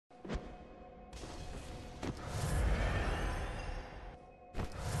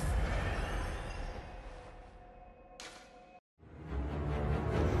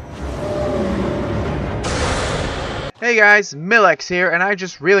Hey guys, Millex here, and I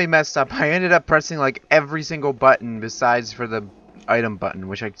just really messed up. I ended up pressing like every single button besides for the item button,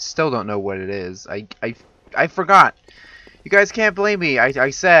 which I still don't know what it is. I forgot. You guys can't blame me. I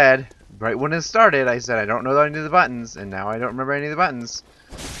said, right when it started, I said I don't know any of the buttons, and now I don't remember any of the buttons.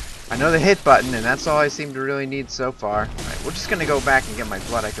 I know the hit button, and that's all I seem to really need so far. Alright, we're just gonna go back and get my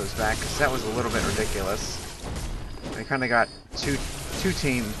blood echoes back, because that was a little bit ridiculous. I kinda got two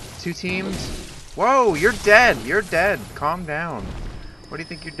teams. Whoa, you're dead. You're dead. Calm down. What do you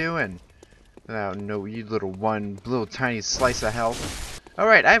think you're doing? Oh no, you little tiny slice of health.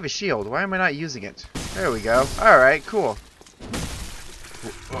 Alright, I have a shield. Why am I not using it? There we go. Alright, cool.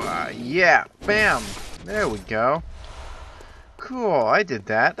 Yeah, bam. There we go. Cool, I did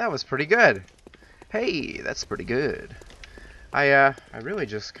that. That was pretty good. Hey, that's pretty good. I really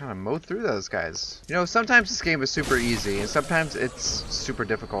just kind of mowed through those guys. You know, sometimes this game is super easy, and sometimes it's super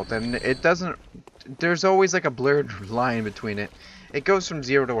difficult, and it doesn't... There's always like a blurred line between it. It goes from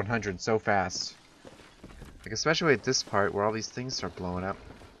 0 to 100 so fast. Like, especially at this part where all these things start blowing up.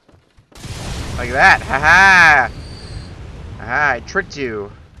 Like that! Haha! Haha, I tricked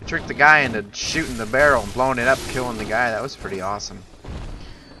you. I tricked the guy into shooting the barrel and blowing it up, killing the guy. That was pretty awesome.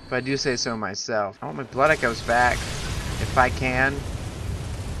 If I do say so myself. I want my blood echoes back. If I can.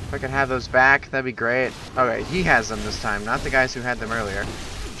 If I can have those back, that'd be great. Okay, he has them this time, not the guys who had them earlier.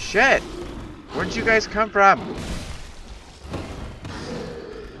 Shit! Where'd you guys come from?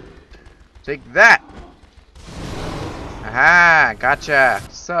 Take that! Aha! Gotcha!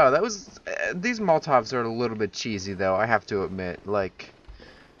 So, that was... these Molotovs are a little bit cheesy, though, I have to admit. Like...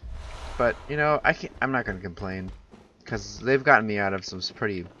 But, you know, I'm not gonna complain. Because they've gotten me out of some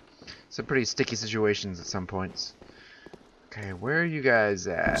pretty sticky situations at some points. Okay, where are you guys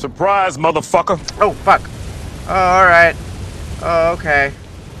at? Surprise, motherfucker! Oh, fuck! Oh, alright. Oh, okay.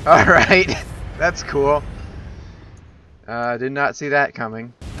 Alright. That's cool. Did not see that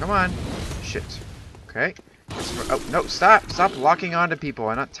coming. Come on. Shit. Okay. Oh, no, stop! Stop locking onto people.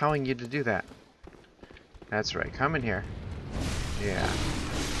 I'm not telling you to do that. That's right. Come in here. Yeah.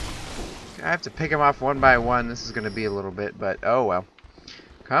 I have to pick them off one by one. This is going to be a little bit, but oh well.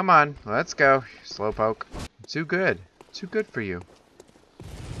 Come on. Let's go. Slowpoke. Too good. Too good for you.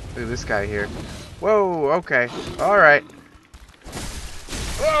 Look at this guy here. Whoa, okay. Alright.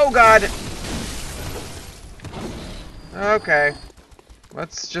 Oh, God! Okay.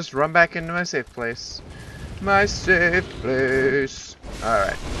 Let's just run back into my safe place. My safe place.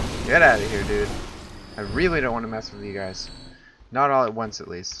 Alright. Get out of here, dude. I really don't want to mess with you guys. Not all at once, at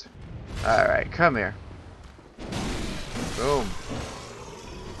least. Alright, come here. Boom.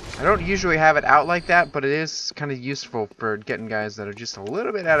 I don't usually have it out like that, but it is kind of useful for getting guys that are just a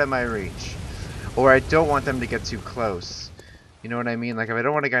little bit out of my reach. Or I don't want them to get too close. You know what I mean? Like, if I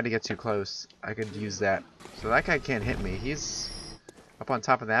don't want a guy to get too close, I could use that. So that guy can't hit me. He's up on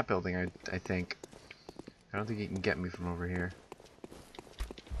top of that building, I think. I don't think he can get me from over here.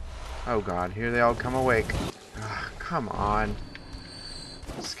 Oh god, here they all come awake. Ugh, come on.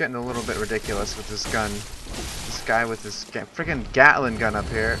 It's getting a little bit ridiculous with this gun. This guy with this freaking Gatling gun up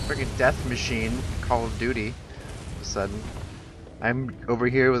here. Freaking death machine. Call of Duty. All of a sudden. I'm over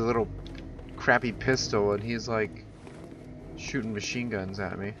here with a little crappy pistol and he's like shooting machine guns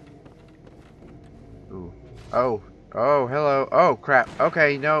at me. Ooh. Oh. Oh, hello. Oh, crap.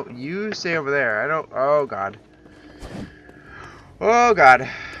 Okay, no. You stay over there. I don't... Oh, God. Oh, God.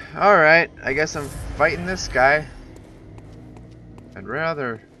 Alright. I guess I'm fighting this guy. I'd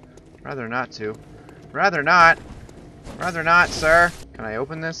rather not to. Rather not, sir. Can I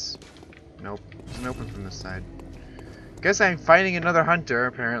open this? Nope. It doesn't open from this side. Guess I'm fighting another hunter,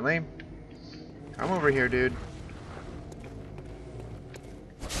 apparently. Come over here, dude.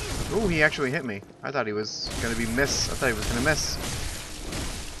 Ooh, he actually hit me. I thought he was gonna miss. I thought he was gonna miss.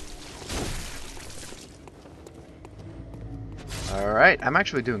 Alright, I'm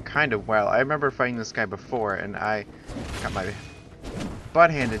actually doing kind of well. I remember fighting this guy before, and I got my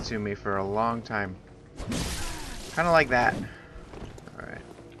butt handed to me for a long time. Kind of like that. Alright.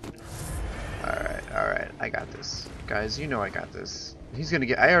 Alright. I got this. Guys, you know I got this. He's gonna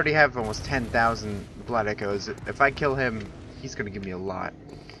get... I already have almost 10,000 blood echoes. If I kill him, he's gonna give me a lot.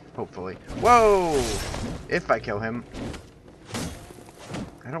 Hopefully. Whoa! If I kill him.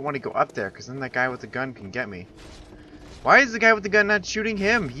 I don't want to go up there, because then that guy with the gun can get me. Why is the guy with the gun not shooting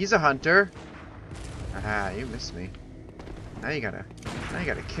him? He's a hunter. Aha, you missed me. Now you gotta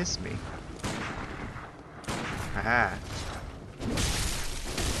kiss me. Aha.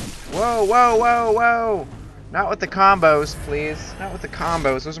 Whoa, whoa, whoa, whoa! Not with the combos, please. Not with the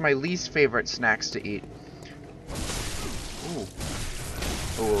combos. Those are my least favorite snacks to eat. Ooh.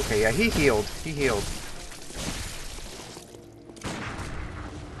 Oh, okay, yeah, he healed. He healed.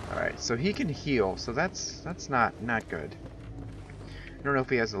 Alright, so he can heal, so that's not good. I don't know if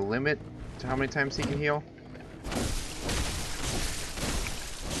he has a limit to how many times he can heal.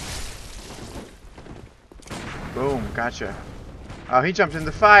 Boom, gotcha. Oh, he jumped in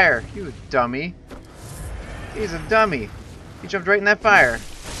the fire. You dummy. He's a dummy. He jumped right in that fire.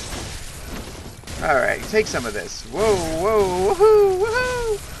 Alright, take some of this. Whoa, whoa, woohoo,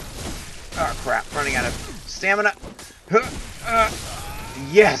 woohoo! Oh, crap. Running out of stamina.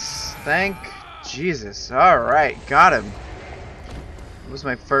 Yes! Thank Jesus. Alright, got him. It was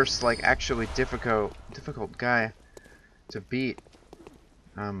my first, like, actually difficult guy to beat.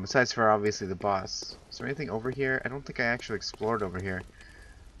 Besides for, obviously, the boss. Is there anything over here? I don't think I actually explored over here.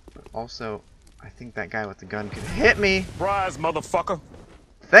 But also, I think that guy with the gun could hit me! Surprise, motherfucker!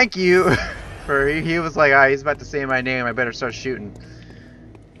 Thank you! For he was like, ah, he's about to say my name, I better start shooting.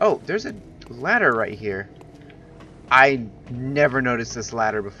 Oh, there's a ladder right here. I never noticed this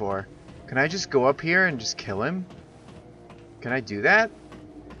ladder before. Can I just go up here and just kill him? Can I do that?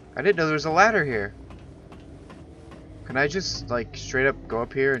 I didn't know there was a ladder here. Can I just, like, straight up go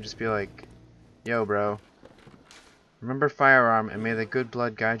up here and just be like, yo, bro. Remember firearm and may the good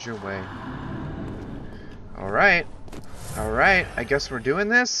blood guide your way. Alright. Alright, I guess we're doing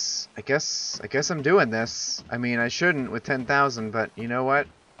this. I guess I'm doing this. I mean, I shouldn't with 10,000, but you know what?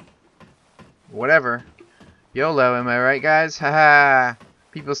 Whatever. YOLO, am I right, guys? Haha.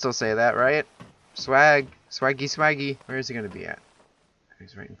 People still say that, right? Swag. Swaggy, swaggy. Where is he gonna be at?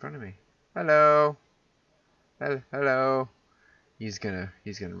 He's right in front of me. Hello. Hello. He's gonna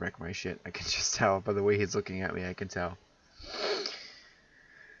wreck my shit. I can just tell by the way he's looking at me. I can tell.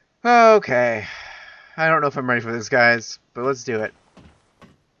 Okay. I don't know if I'm ready for this, guys, but let's do it.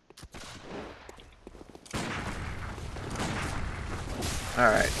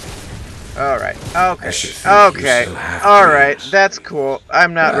 Alright. Alright. Okay. Okay. Alright. That's cool.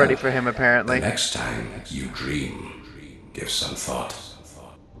 I'm not ready for him, apparently. The next time you dream, give some thought.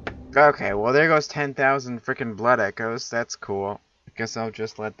 Okay, well, there goes 10,000 freaking blood echoes. That's cool. I guess I'll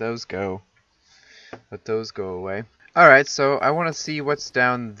just let those go. Let those go away. Alright, so I want to see what's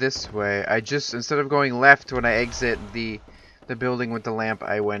down this way. I just, instead of going left when I exit the building with the lamp,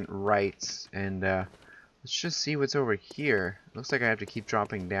 I went right. And let's just see what's over here. Looks like I have to keep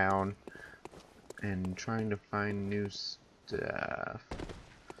dropping down and trying to find new stuff.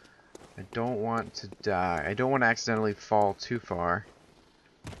 I don't want to die. I don't want to accidentally fall too far.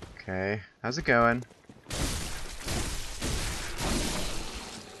 Okay, how's it going?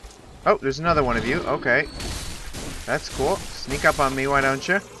 Oh, there's another one of you. Okay. That's cool. Sneak up on me, why don't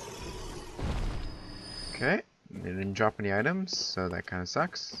you? Okay. They didn't drop any items, so that kind of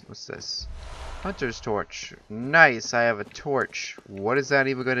sucks. What's this? Hunter's torch. Nice, I have a torch. What is that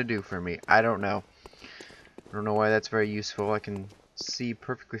even going to do for me? I don't know. I don't know why that's very useful. I can see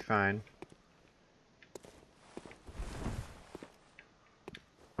perfectly fine.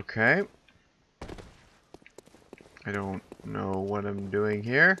 Okay. I don't know what I'm doing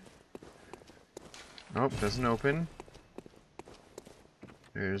here. Nope, doesn't open.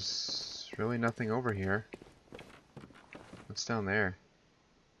 There's really nothing over here. What's down there?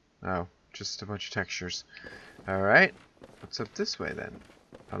 Oh, just a bunch of textures. Alright. What's up this way then?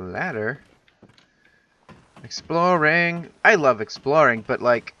 A ladder? Exploring. I love exploring, but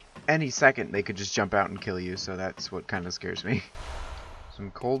like any second they could just jump out and kill you, so that's what kind of scares me.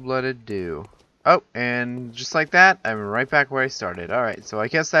 Some cold-blooded dew. Oh, and just like that, I'm right back where I started. Alright, so I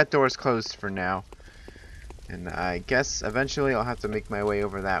guess that door's closed for now. And I guess eventually I'll have to make my way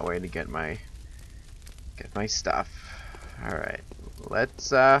over that way to get my stuff. Alright, let's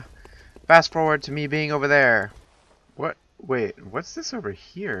fast forward to me being over there. What? Wait, what's this over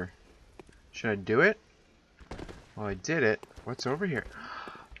here? Should I do it? Well, I did it. What's over here?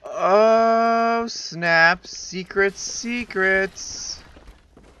 Oh, snap. Secrets, secrets.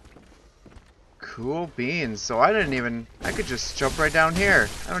 Cool beans. So I could just jump right down here.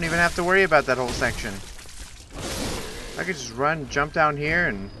 I don't even have to worry about that whole section. I could just run, jump down here,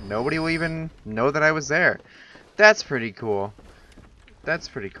 and nobody will even know that I was there. That's pretty cool. That's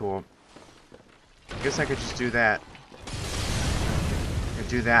pretty cool. I guess I could just do that. I could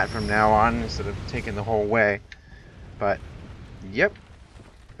do that from now on instead of taking the whole way. But, yep.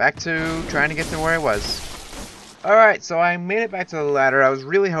 Back to trying to get to where I was. Alright, so I made it back to the ladder. I was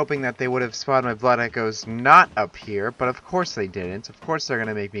really hoping that they would have spawned my blood echoes not up here, but of course they didn't. Of course they're going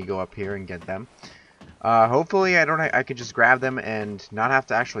to make me go up here and get them. Hopefully I could just grab them and not have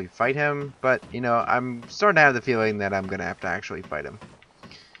to actually fight him, but, you know, I'm starting to have the feeling that I'm going to have to actually fight him.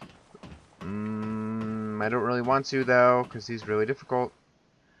 I don't really want to, though, because he's really difficult.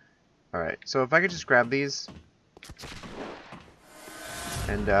 Alright, so if I could just grab these.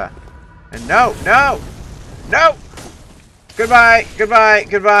 And no, no, no! Goodbye, goodbye,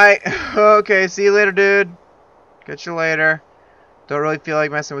 goodbye. Okay, see you later, dude. Catch you later. Don't really feel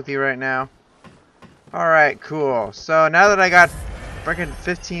like messing with you right now. Alright, cool. So now that I got freaking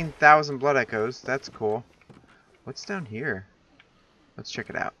 15,000 blood echoes, that's cool. What's down here? Let's check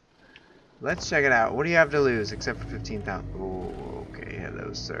it out. Let's check it out. What do you have to lose except for 15,000? Oh, okay.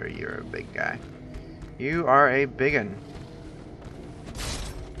 Hello, sir. You're a big guy. You are a biggin.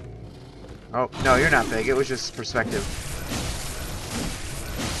 Oh, no, you're not big. It was just perspective.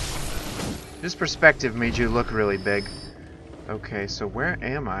 Just perspective made you look really big. Okay, so where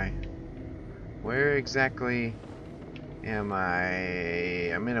am I? Where exactly am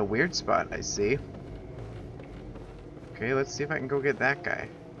I? I'm in a weird spot, I see. Okay, let's see if I can go get that guy.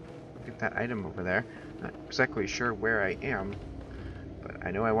 Get that item over there. Not exactly sure where I am, but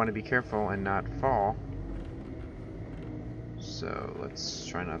I know I want to be careful and not fall. So let's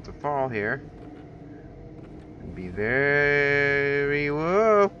try not to fall here. And be very...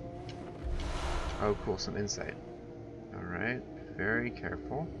 Whoa! Oh, cool, some insight. Alright, very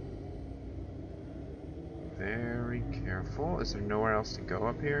careful. Very careful. Is there nowhere else to go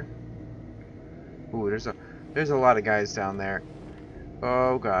up here? Ooh, there's a lot of guys down there.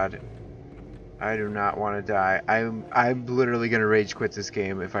 Oh god. I do not want to die. I'm literally gonna rage quit this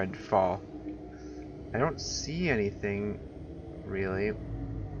game if I fall. I don't see anything really.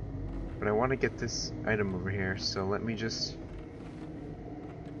 But I want to get this item over here, so let me just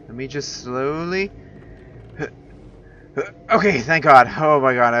slowly. Okay, thank God. Oh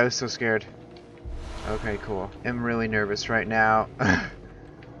my god, I was so scared. Okay, cool. I'm really nervous right now.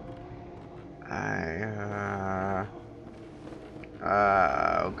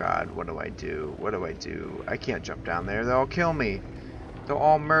 Oh god, what do I do? What do I do? I can't jump down there. They'll kill me. They'll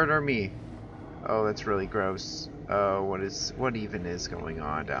all murder me. Oh, that's really gross. Oh, what even is going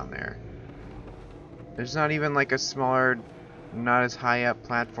on down there? There's not even like a smaller, not as high up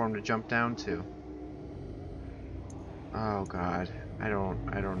platform to jump down to. Oh god. I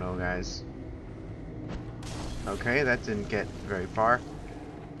don't know, guys. Okay, that didn't get very far.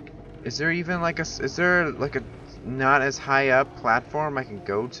 Is there even like a not as high up platform I can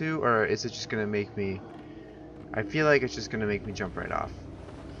go to, or is it just gonna make me... I feel like it's just gonna make me jump right off.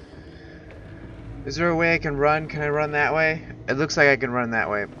 Is there a way I can run? Can I run that way? It looks like I can run that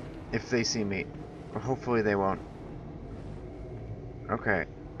way if they see me. But hopefully they won't. Okay,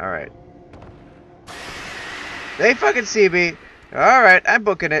 alright. They fucking see me! Alright, I'm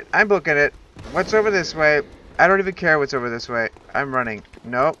booking it. I'm booking it. What's over this way? I don't even care what's over this way. I'm running.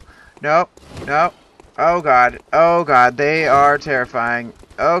 Nope. Nope. Nope. Oh god. Oh god. They are terrifying.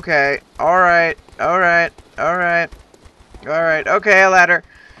 Okay. Alright. Alright. Alright. Alright. Okay, a ladder.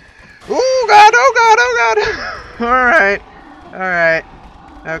 Oh god. Oh god. Oh god. Alright. Alright.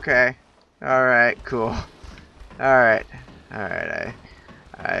 Okay. Alright. Cool. Alright. Alright.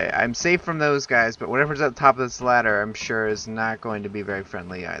 I'm safe from those guys, but whatever's at the top of this ladder, I'm sure is not going to be very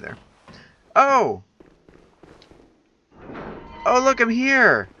friendly either. Oh! Oh, look, I'm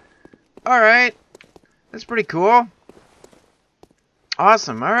here! Alright. That's pretty cool.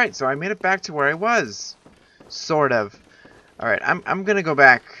 Awesome. Alright, so I made it back to where I was. Sort of. Alright, I'm gonna go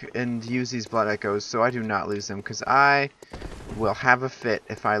back and use these blood echoes so I do not lose them, because I will have a fit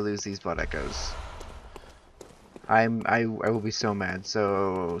if I lose these blood echoes. I will be so mad.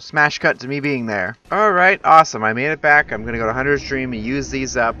 So smash cut to me being there. Alright, awesome. I made it back. I'm gonna go to Hunter's Dream and use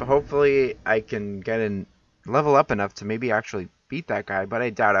these up. Hopefully I can get in level up enough to maybe actually beat that guy, but I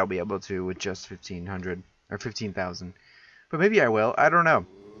doubt I'll be able to with just 1,500 or 15,000. But maybe I will. I don't know.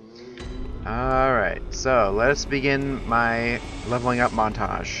 Alright, so let us begin my leveling up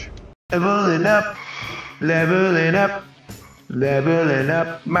montage. Leveling up, leveling up, leveling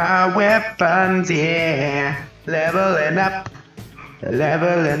up my weapons, yeah. Leveling up,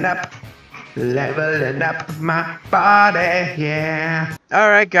 leveling up, leveling up my body, yeah.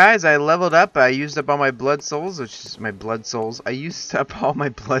 Alright guys, I leveled up. I used up all my blood souls, which is my blood souls. I used up all my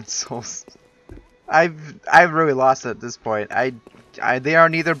blood souls. I've really lost it at this point. They are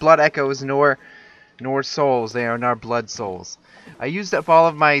neither blood echoes nor souls. They are not blood souls. I used up all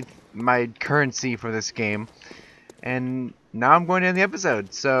of my currency for this game. And now I'm going to end the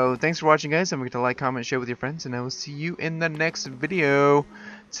episode. So thanks for watching, guys. Don't forget to like, comment, share with your friends, and I will see you in the next video.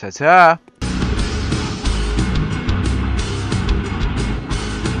 Ta-ta!